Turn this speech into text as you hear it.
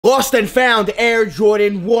Lost and Found Air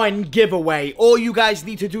Jordan 1 giveaway. All you guys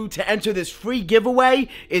need to do to enter this free giveaway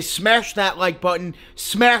is smash that like button,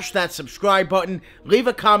 smash that subscribe button, leave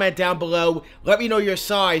a comment down below, let me know your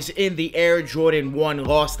size in the Air Jordan 1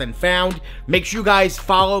 Lost and Found. Make sure you guys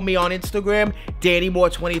follow me on Instagram,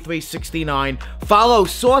 DannyMoore2369. Follow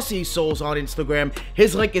Saucy Souls on Instagram.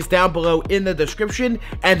 His link is down below in the description.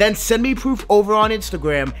 And then send me proof over on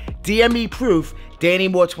Instagram. DM me proof,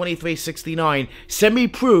 DannyMoore2369. Send me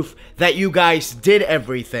proof that you guys did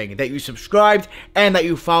everything, that you subscribed, and that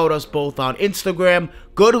you followed us both on Instagram.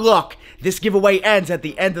 Good luck. This giveaway ends at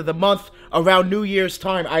the end of the month. Around New Year's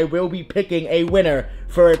time, I will be picking a winner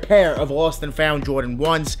for a pair of Lost and Found Jordan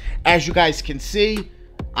 1s. As you guys can see,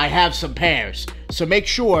 I have some pairs. So make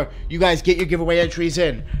sure you guys get your giveaway entries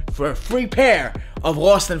in for a free pair of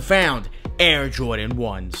Lost and Found Air Jordan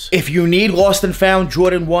 1s. If you need Lost and Found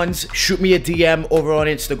Jordan 1s, shoot me a DM over on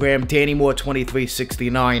Instagram,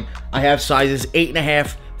 DannyMoore2369. I have sizes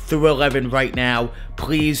 8.5 through 11 right now.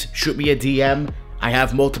 Please shoot me a DM. I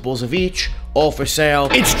have multiples of each, all for sale.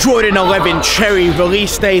 It's Jordan 11 Cherry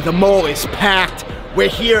release day. The mall is packed. We're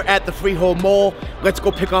here at the Freehold Mall. Let's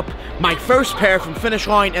go pick up my first pair from Finish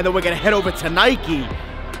Line, and then we're gonna head over to Nike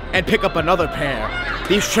and pick up another pair.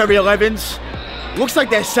 These Cherry 11s, looks like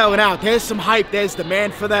they're selling out. There's some hype, there's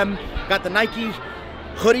demand for them. Got the Nike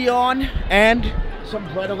hoodie on and some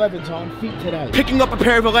red 11s on feet today. Picking up a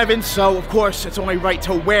pair of 11s, so of course it's only right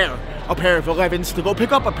to wear a pair of 11s to go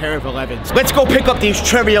pick up a pair of 11s. Let's go pick up these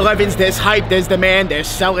Cherry 11s. There's hype, there's demand, they're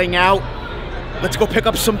selling out. Let's go pick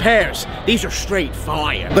up some pairs. These are straight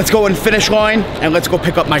fire. Let's go in Finish Line and let's go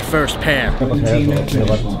pick up my first pair.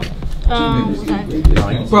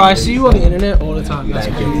 Bro, I see you on the internet all the time.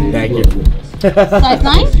 Thank you. Thank you. Size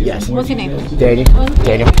 9? Yes. What's your name? Danny.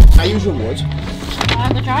 Daniel. I use rewards.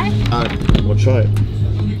 Want to try? We'll try it.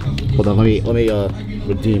 Hold on, let me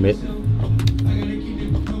redeem it.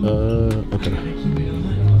 Okay.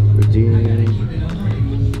 Redeem.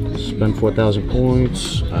 Spend 4,000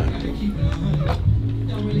 points.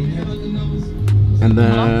 And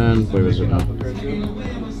then, where is it now?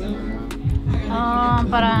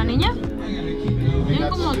 Para niña. Tienen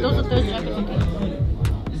como 2 o 3 jackets aquí.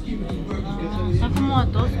 Son como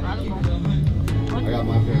 2 algo.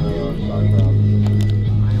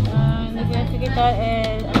 Necesito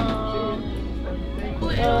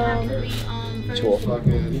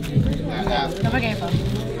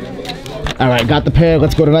Alright, got the pair.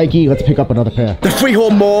 Let's go to Nike. Let's pick up another pair. The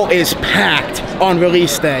Freehold Mall is packed on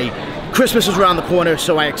release day. Christmas is around the corner,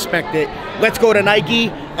 so I expect it. Let's go to Nike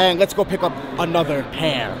and let's go pick up another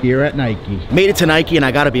pair. Here at Nike. Made it to Nike, and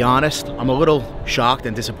I gotta be honest, I'm a little shocked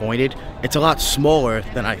and disappointed. It's a lot smaller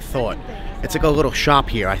than I thought. It's like a little shop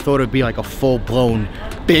here. I thought it would be like a full-blown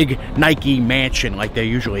big Nike mansion like they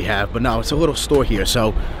usually have, but no, it's a little store here.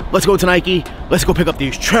 So let's go to Nike. Let's go pick up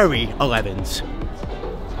these Cherry 11s.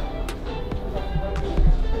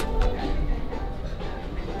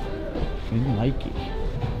 In Nike.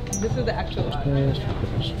 This is the actual one.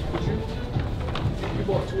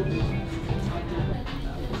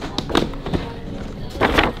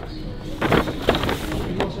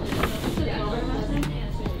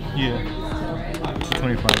 Yeah.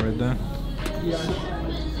 25 right there.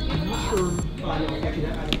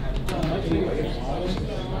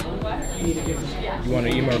 You want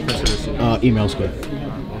an email or print this? Email's good.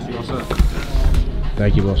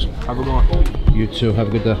 Thank you, boss. Have a good one. You too. Have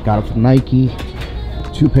a good day. Got it from Nike.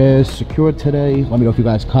 2 pairs secured today. Let me know if you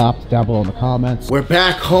guys copped down below in the comments. We're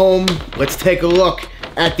back home. Let's take a look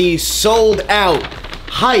at these sold out,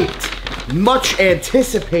 hyped, much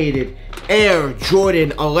anticipated Air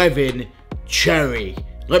Jordan 11 Cherry.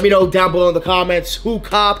 Let me know down below in the comments who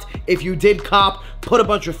copped. If you did cop, put a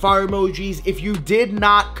bunch of fire emojis. If you did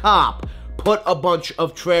not cop, put a bunch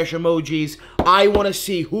of trash emojis. I want to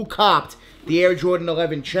see who copped the Air Jordan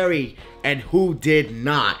 11 Cherry and who did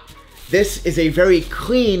not. This is a very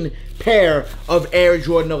clean pair of Air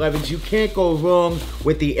Jordan 11s. You can't go wrong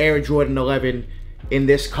with the Air Jordan 11 in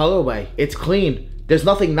this colorway. It's clean. There's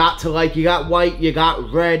nothing not to like. You got white, you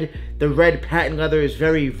got red. The red patent leather is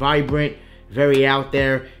very vibrant, very out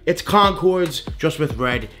there. It's Concords, just with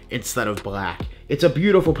red instead of black. It's a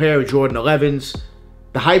beautiful pair of Jordan 11s.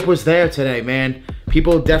 The hype was there today, man.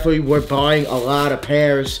 People definitely were buying a lot of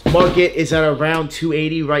pairs. Market is at around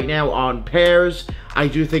 $280 right now on pairs. I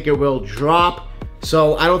do think it will drop,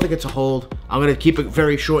 so I don't think it's a hold. I'm gonna keep it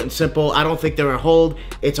very short and simple. I don't think they're a hold.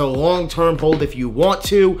 It's a long-term hold if you want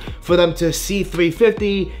to. For them to see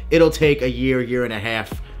 350, it'll take a year, year and a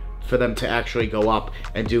half for them to actually go up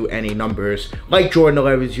and do any numbers like Jordan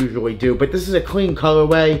 11s usually do. But this is a clean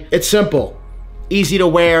colorway. It's simple. easy to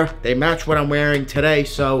wear. They match what I'm wearing today.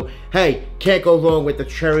 So, hey, can't go wrong with the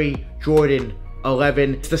Cherry Jordan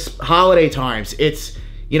 11. It's the holiday times. It's,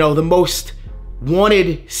 you know, the most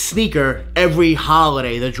wanted sneaker every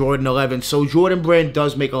holiday, the Jordan 11. So Jordan Brand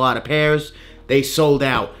does make a lot of pairs. They sold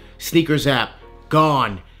out. Sneakers app,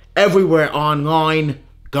 gone. Everywhere online,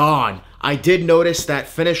 gone. I did notice that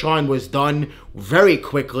Finish Line was done very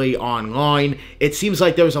quickly online. It seems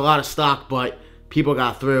like there was a lot of stock, but people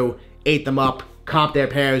got through, ate them up, comped their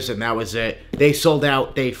pairs, and that was it. They sold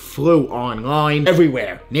out. They flew online.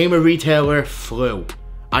 Everywhere. Name a retailer, flew.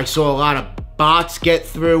 I saw a lot of bots get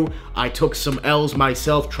through. I took some L's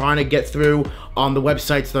myself trying to get through on the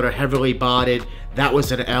websites that are heavily botted. That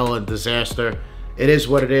was an L and disaster. It is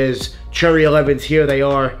what it is. Cherry 11s, here they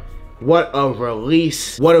are. What a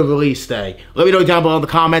release. What a release day. Let me know down below in the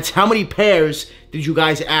comments, how many pairs did you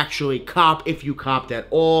guys actually cop, if you copped at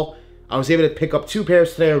all? I was able to pick up 2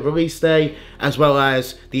 pairs today on release day, as well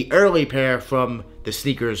as the early pair from the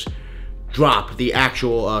sneakers drop, the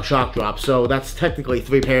actual shock drop. So that's technically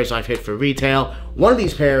 3 pairs I've hit for retail. One of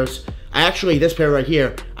these pairs, this pair right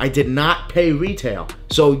here, I did not pay retail.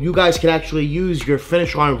 So you guys can actually use your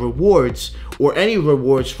Finish Line rewards or any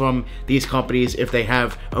rewards from these companies if they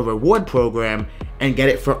have a reward program and get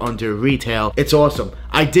it for under retail. It's awesome.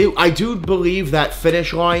 I do believe that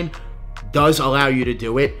Finish Line does allow you to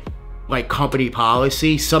do it, like company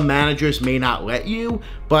policy. Some managers may not let you,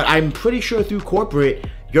 but I'm pretty sure through corporate,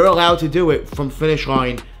 you're allowed to do it from Finish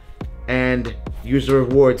Line and use the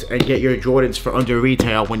rewards and get your Jordans for under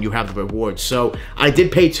retail when you have the rewards. So I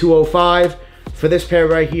did pay $205 for this pair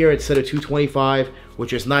right here instead of $225,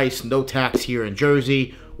 which is nice. No tax here in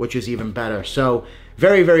Jersey, which is even better. So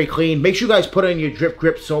very, very clean. Make sure you guys put in your Drip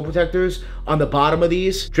Grip sole protectors on the bottom of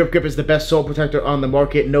these. Drip Grip is the best sole protector on the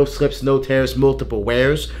market. No slips, no tears, multiple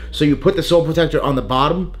wears. So you put the sole protector on the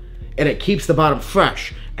bottom and it keeps the bottom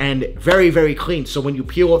fresh and very, very clean. So when you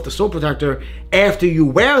peel off the sole protector, after you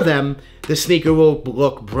wear them, the sneaker will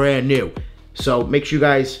look brand new. So make sure you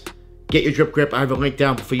guys get your Drip Grip. I have a link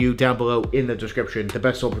down for you down below in the description. The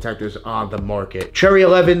best sole protectors on the market. Cherry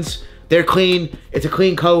 11s, they're clean. It's a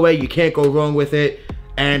clean colorway. You can't go wrong with it.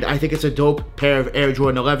 And I think it's a dope pair of Air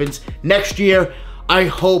Jordan 11s. Next year,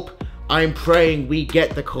 I'm praying we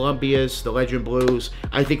get the Columbias, the Legend Blues.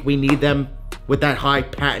 I think we need them with that high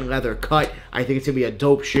patent leather cut. I think it's gonna be a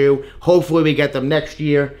dope shoe. Hopefully we get them next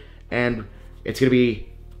year, and it's gonna be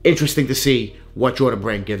interesting to see what Jordan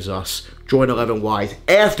Brand gives us, Jordan 11 wise.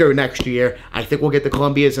 After next year, I think we'll get the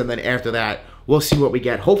Columbias, and then after that, we'll see what we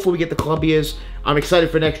get. Hopefully we get the Columbias. I'm excited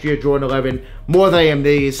for next year, Jordan 11, more than I am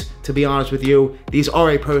these, to be honest with you. These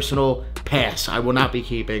are a personal pass. I will not be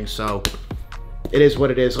keeping, so it is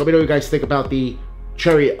what it is. Let me know what you guys think about the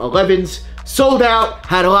Cherry 11s. Sold out,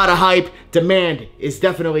 had a lot of hype. Demand is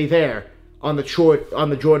definitely there on the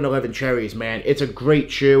Jordan 11 Cherries, man. It's a great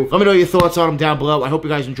shoe. Let me know your thoughts on them down below. I hope you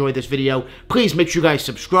guys enjoyed this video. Please make sure you guys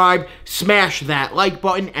subscribe, smash that like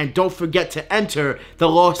button, and don't forget to enter the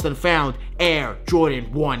Lost and Found Air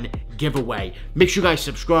Jordan 1 giveaway. Make sure you guys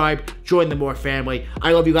subscribe, join the More family.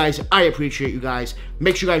 I love you guys. I appreciate you guys.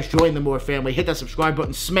 Make sure you guys join the More family. Hit that subscribe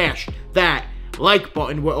button, smash that like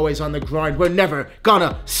button. We're always on the grind. We're never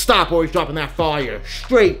gonna stop. Always dropping that fire.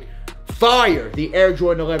 Straight fire. The Air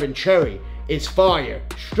Jordan 11 Cherry is fire.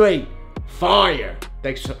 Straight fire.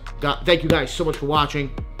 Thank you guys so much for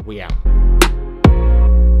watching. We out.